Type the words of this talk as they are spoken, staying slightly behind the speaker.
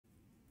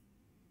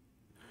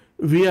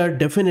We are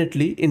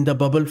definitely in the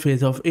bubble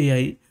phase of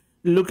AI.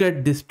 Look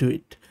at this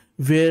tweet,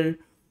 where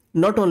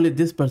not only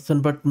this person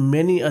but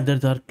many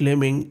others are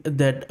claiming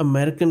that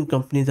American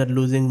companies are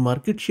losing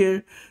market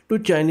share to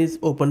Chinese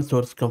open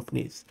source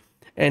companies.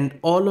 And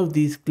all of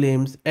these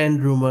claims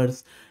and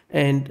rumors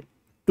and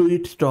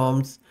tweet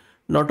storms,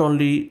 not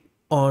only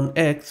on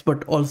X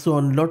but also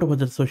on a lot of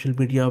other social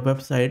media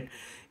website,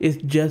 is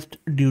just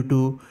due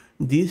to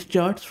these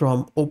charts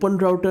from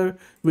OpenRouter,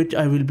 which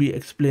I will be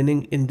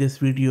explaining in this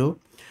video.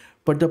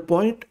 But the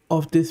point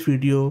of this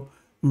video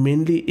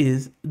mainly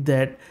is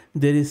that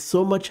there is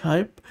so much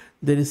hype,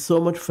 there is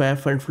so much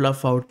faff and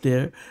fluff out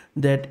there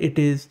that it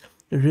is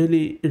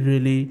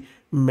really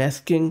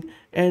masking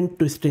and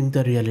twisting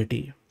the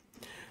reality.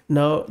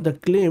 Now, the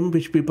claim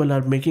which people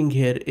are making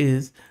here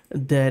is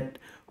that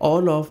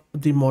all of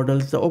the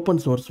models, the open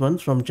source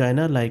ones from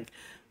China, like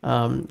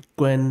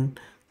Qwen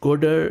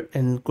Coder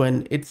and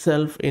Qwen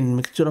itself in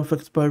mixture of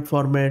expert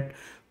format,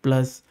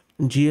 plus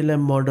GLM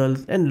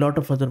models and lot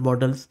of other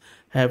models,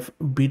 have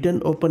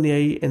beaten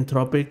OpenAI,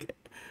 Anthropic,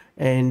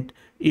 and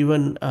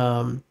even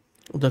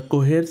the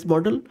Cohere's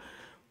model.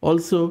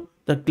 Also,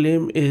 the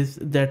claim is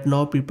that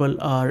now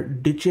people are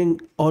ditching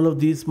all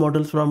of these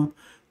models from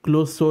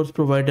closed source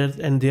providers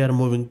and they are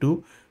moving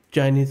to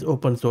Chinese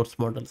open source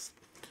models.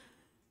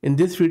 In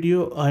this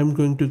video, I'm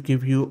going to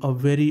give you a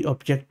very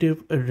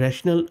objective,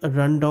 rational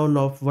rundown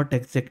of what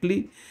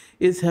exactly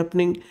is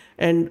happening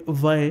and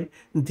why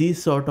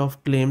these sort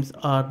of claims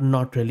are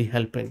not really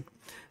helping.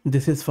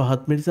 This is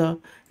Fahad Mirza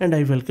and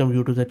I welcome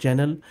you to the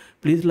channel.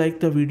 Please like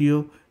the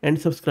video and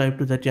subscribe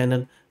to the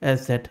channel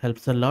as that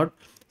helps a lot.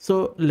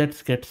 So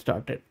let's get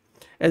started.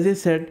 As I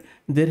said,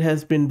 there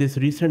has been this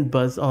recent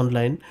buzz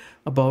online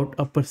about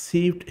a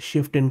perceived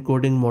shift in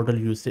coding model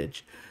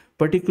usage,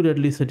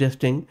 particularly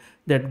suggesting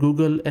that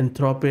Google,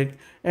 Anthropic,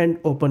 and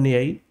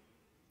OpenAI,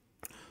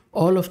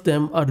 all of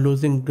them are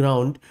losing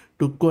ground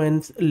to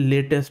Qwen's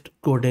latest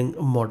coding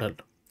model.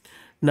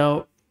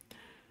 Now,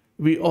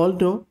 we all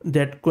know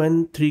that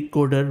Qwen3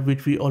 coder,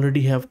 which we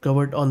already have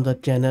covered on the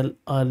channel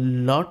a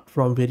lot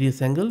from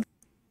various angles,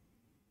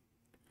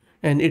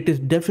 and it is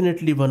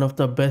definitely one of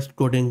the best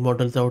coding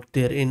models out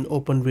there in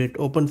open weight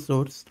open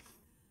source,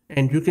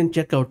 and you can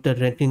check out the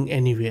ranking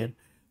anywhere.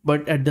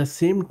 But at the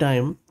same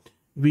time,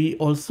 we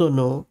also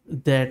know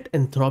that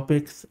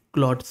Anthropic's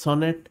Claude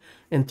Sonnet,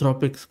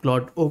 Anthropic's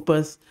Claude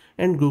Opus,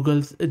 and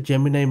Google's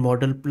Gemini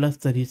model plus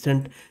the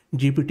recent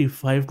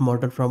GPT-5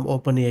 model from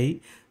OpenAI,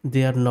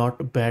 they are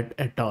not bad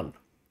at all.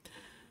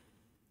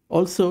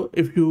 Also,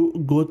 if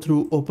you go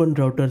through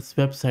OpenRouter's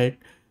website,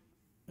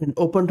 an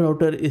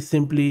OpenRouter is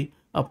simply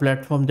a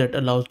platform that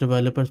allows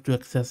developers to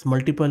access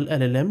multiple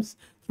LLMs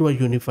through a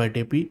unified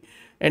API,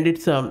 and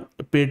it's a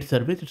paid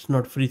service, it's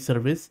not free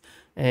service,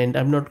 and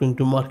I'm not going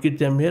to market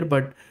them here.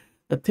 But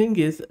the thing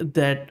is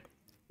that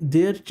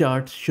their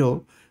charts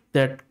show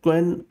that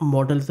Qwen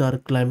models are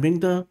climbing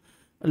the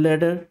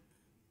ladder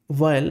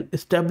while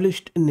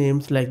established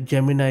names like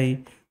Gemini,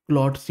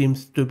 Claude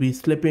seems to be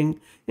slipping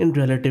in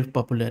relative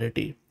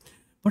popularity.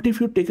 But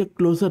if you take a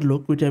closer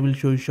look, which I will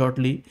show you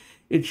shortly,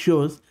 it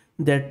shows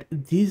that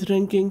these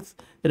rankings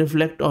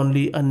reflect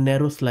only a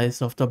narrow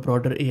slice of the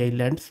broader AI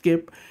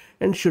landscape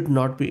and should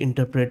not be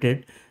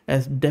interpreted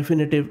as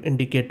definitive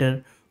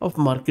indicator of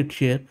market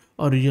share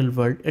or real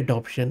world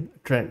adoption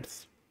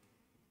trends.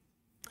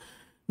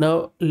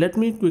 Now, let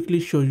me quickly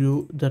show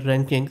you the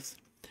rankings.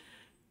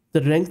 The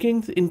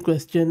rankings in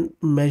question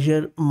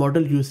measure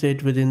model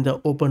usage within the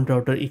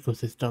OpenRouter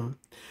ecosystem,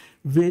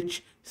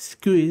 which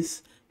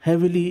skews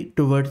heavily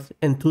towards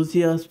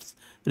enthusiasts,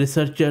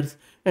 researchers,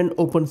 and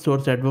open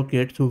source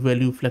advocates who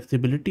value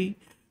flexibility,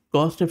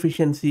 cost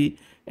efficiency,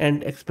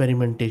 and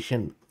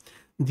experimentation.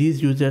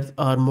 These users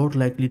are more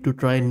likely to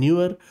try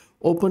newer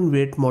open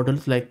weight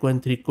models like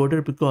Qwen3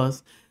 Coder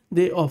because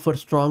they offer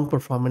strong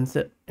performance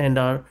and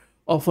are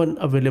often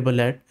available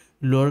at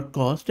lower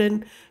cost.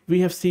 And we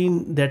have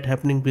seen that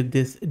happening with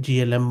this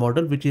GLM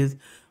model, which is,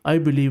 I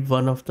believe,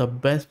 one of the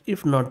best,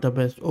 if not the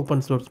best,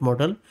 open source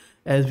model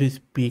as we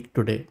speak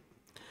today.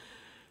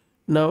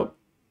 Now,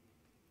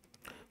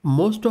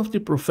 most of the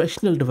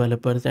professional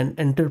developers and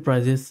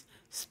enterprises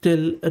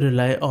still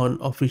rely on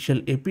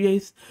official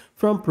APIs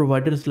from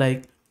providers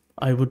like,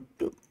 I would,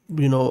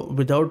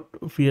 without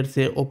fear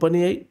say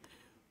OpenAI,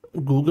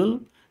 Google,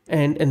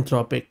 and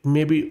Anthropic.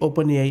 Maybe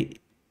OpenAI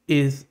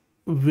is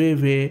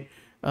way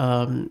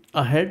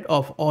ahead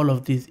of all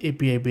of these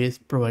API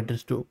based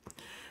providers too.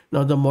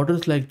 Now, the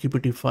models like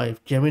GPT-5,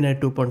 Gemini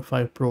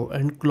 2.5 Pro,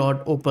 and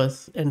Claude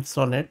Opus and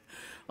Sonnet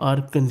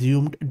are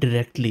consumed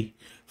directly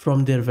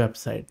from their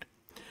website,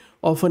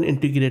 often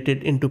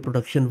integrated into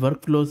production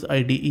workflows,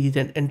 IDEs,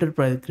 and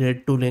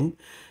enterprise-grade tooling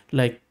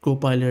like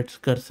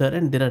Copilots, Cursor,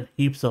 and there are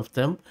heaps of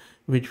them,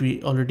 which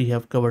we already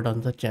have covered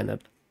on the channel.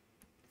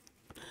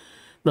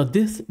 Now,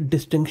 this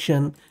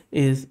distinction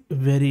is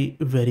very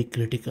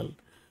critical.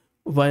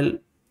 While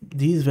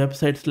these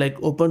websites like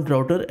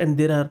OpenRouter, and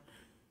there are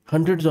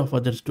hundreds of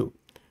others too,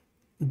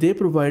 they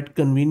provide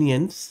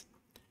convenience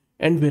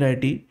and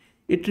variety,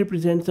 it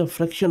represents a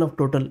fraction of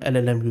total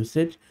LLM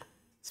usage.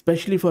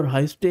 especially for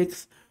high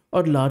stakes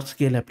or large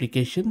scale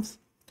applications.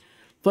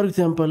 For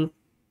example,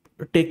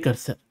 take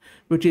Cursor,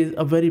 which is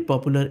a very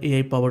popular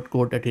AI powered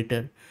code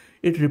editor.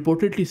 It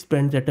reportedly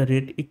spends at a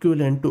rate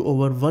equivalent to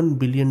over $1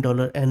 billion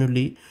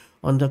annually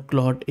on the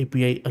Claude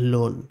API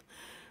alone.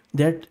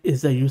 That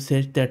is a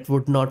usage that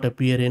would not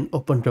appear in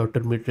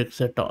OpenRouter metrics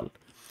at all.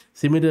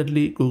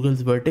 Similarly,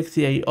 Google's Vertex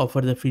AI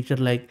offers a feature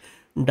like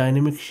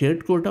Dynamic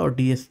Shared Quota or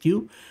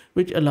DSQ,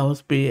 which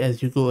allows pay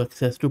as you go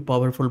access to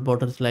powerful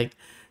models like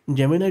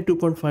Gemini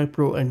 2.5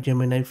 Pro and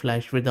Gemini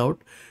Flash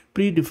without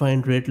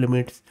predefined rate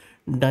limits,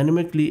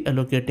 dynamically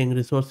allocating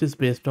resources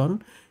based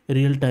on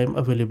real time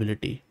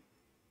availability.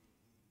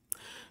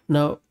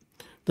 Now,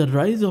 the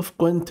rise of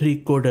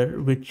Qwen3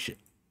 coder, which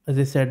as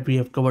I said we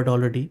have covered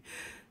already,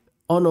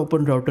 on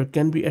OpenRouter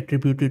can be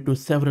attributed to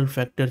several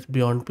factors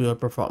beyond pure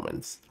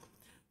performance.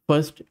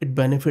 First, it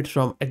benefits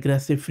from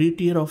aggressive free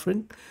tier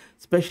offering,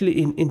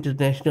 especially in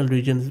international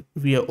regions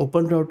via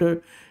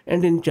OpenRouter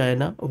and in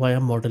China via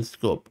Model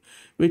Scope,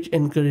 which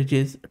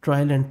encourages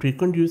trial and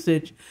frequent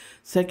usage.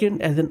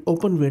 Second, as an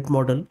open weight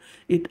model,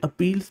 it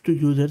appeals to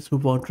users who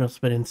want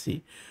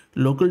transparency,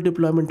 local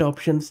deployment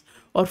options,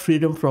 or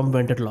freedom from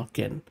vendor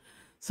lock-in.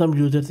 Some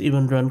users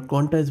even run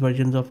quantized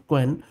versions of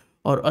Qwen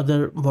or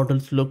other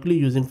models locally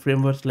using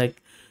frameworks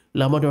like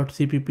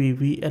llama.cpp,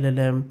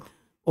 VLLM,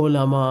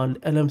 Olama,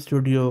 LM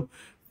Studio,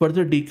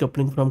 further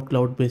decoupling from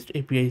cloud-based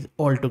APIs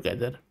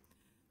altogether.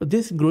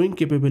 This growing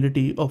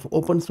capability of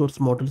open source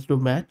models to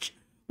match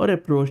or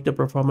approach the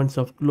performance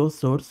of closed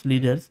source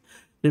leaders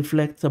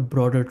reflects a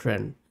broader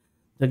trend.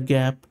 The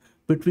gap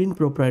between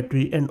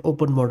proprietary and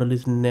open model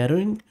is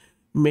narrowing,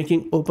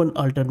 making open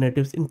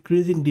alternatives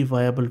increasingly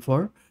viable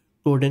for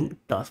coding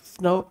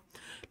tasks. Now,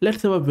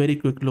 let's have a very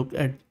quick look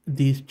at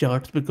these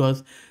charts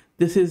because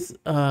this is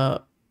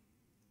the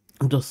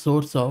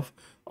source of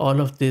all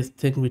of this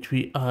thing which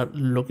we are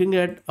looking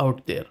at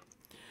out there.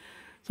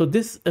 So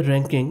this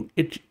ranking,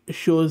 it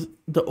shows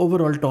the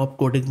overall top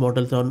coding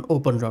models on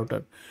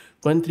OpenRouter.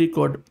 Qwen3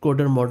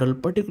 coder model,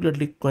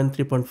 particularly Qwen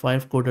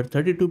 3.5 coder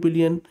 32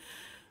 billion,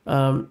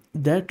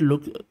 that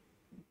look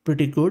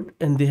pretty good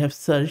and they have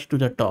surged to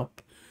the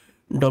top.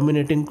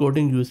 Dominating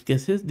coding use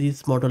cases,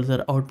 these models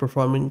are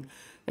outperforming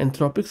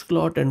Anthropic's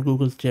Claude and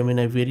Google's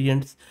Gemini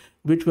variants,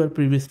 which were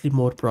previously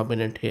more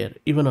prominent here,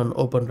 even on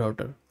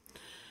OpenRouter.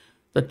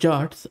 The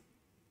charts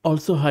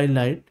also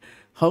highlight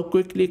how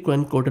quickly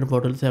Qwen coder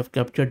models have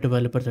captured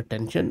developers'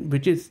 attention,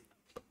 which is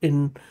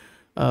in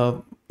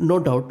no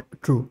doubt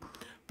true.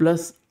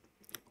 Plus,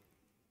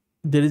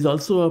 there is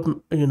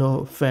also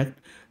a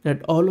fact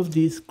that all of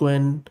these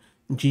Qwen,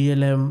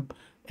 GLM,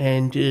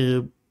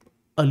 and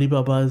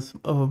Alibaba's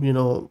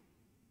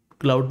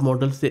cloud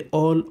models, they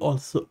all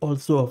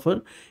also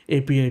offer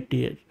API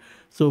tier.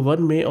 So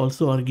one may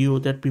also argue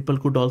that people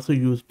could also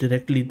use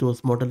directly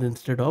those models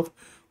instead of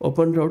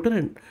OpenRouter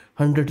and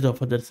hundreds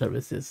of other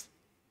services.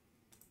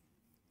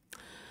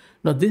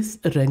 Now this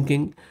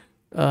ranking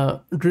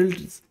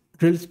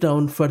drills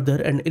down further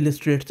and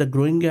illustrates the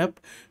growing gap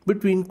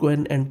between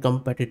Qwen and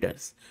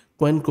competitors.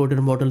 Qwen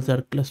coder models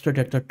are clustered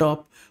at the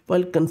top,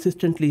 while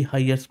consistently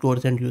higher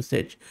scores and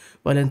usage,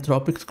 while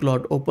Anthropic's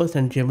Claude Opus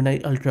and Gemini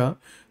Ultra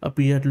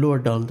appear lower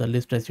down the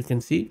list, as you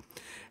can see.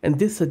 And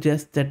this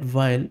suggests that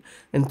while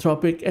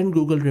Anthropic and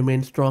Google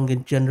remain strong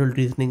in general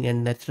reasoning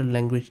and natural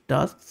language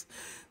tasks,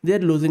 they are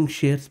losing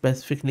share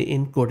specifically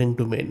in coding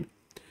domain.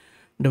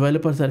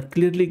 Developers are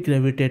clearly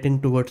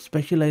gravitating towards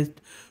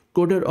specialized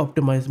coder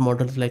optimized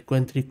models like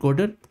Qwen3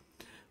 coder.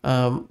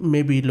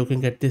 Maybe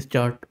looking at this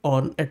chart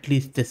on at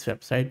least this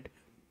website.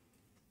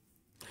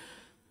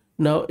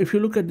 Now, if you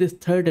look at this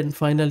third and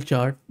final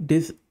chart,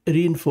 this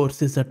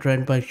reinforces the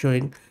trend by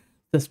showing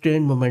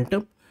sustained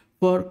momentum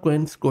for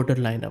Qwen's coder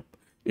lineup.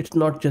 It's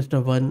not just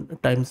a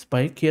one-time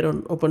spike here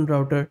on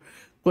OpenRouter.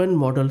 Qwen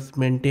models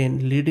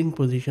maintain leading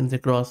positions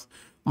across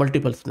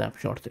multiple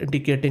snapshots,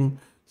 indicating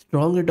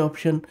strong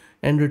adoption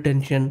and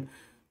retention.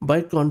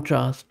 By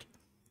contrast,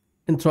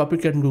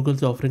 Anthropic and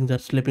Google's offerings are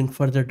slipping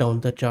further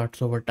down the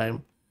charts over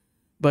time.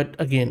 But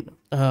again,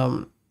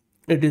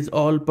 it is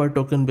all per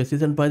token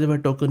basis, and by the way,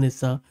 token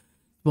is the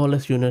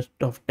smallest unit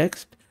of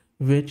text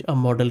which a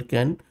model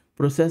can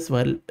process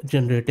while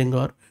generating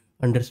or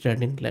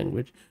understanding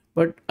language.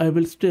 But I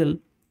will still,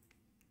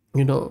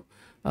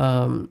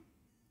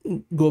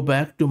 go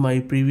back to my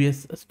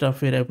previous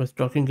stuff where I was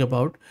talking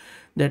about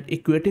that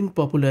equating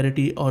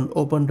popularity on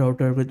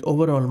OpenRouter with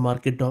overall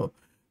market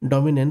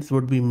dominance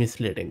would be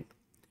misleading.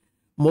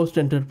 Most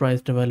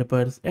enterprise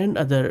developers and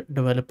other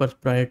developers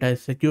prioritize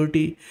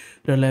security,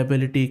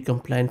 reliability,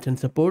 compliance, and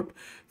support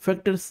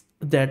factors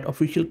that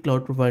official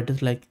cloud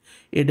providers like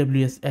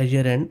AWS,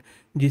 Azure, and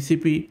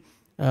GCP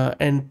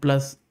and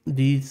plus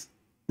these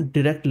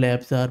direct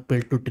labs are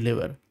built to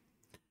deliver.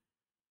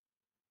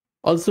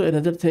 Also,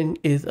 another thing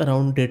is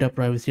around data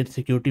privacy and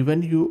security.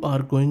 When you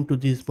are going to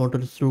these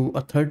models through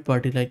a third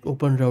party like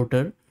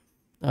OpenRouter,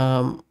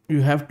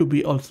 you have to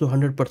be also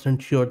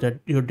 100% sure that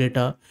your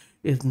data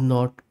is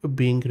not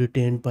being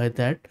retained by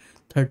that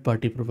third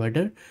party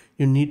provider.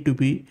 You need to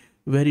be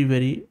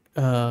very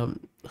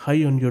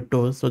high on your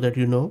toes so that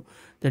you know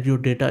that your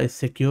data is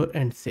secure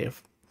and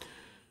safe.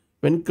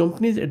 When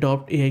companies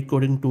adopt AI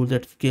coding tools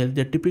at scale,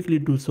 they typically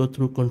do so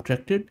through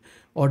contracted,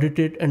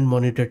 audited, and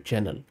monitored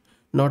channel,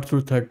 not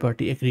through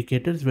third-party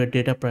aggregators where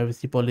data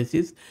privacy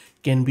policies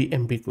can be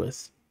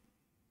ambiguous.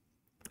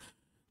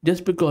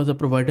 Just because a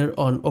provider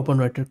on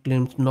OpenRouter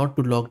claims not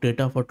to log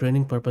data for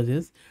training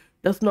purposes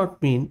does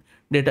not mean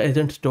data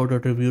isn't stored or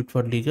reviewed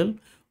for legal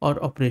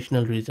or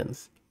operational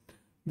reasons.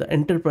 The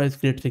enterprise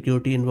grade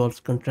security involves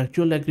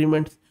contractual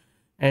agreements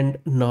and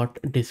not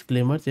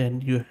disclaimers,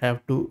 and you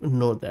have to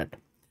know that.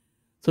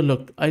 So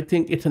look, I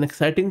think it's an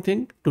exciting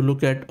thing to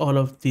look at all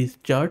of these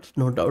charts,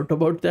 no doubt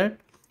about that.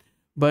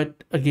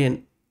 But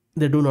again,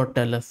 they do not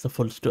tell us the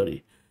full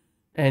story.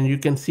 And you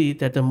can see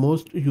that the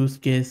most use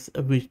case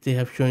which they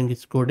have showing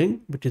is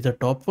coding, which is the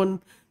top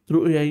one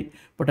through AI.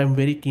 But I'm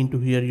very keen to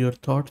hear your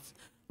thoughts.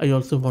 I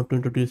also want to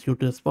introduce you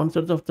to the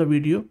sponsors of the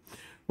video,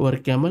 who are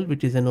Camel,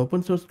 which is an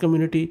open source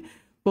community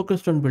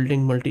focused on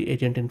building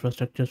multi-agent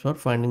infrastructures for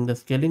finding the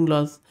scaling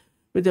laws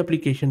with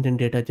applications in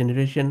data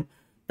generation,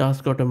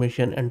 task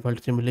automation, and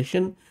world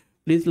simulation.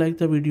 Please like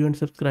the video and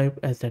subscribe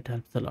as that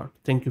helps a lot.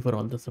 Thank you for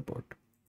all the support.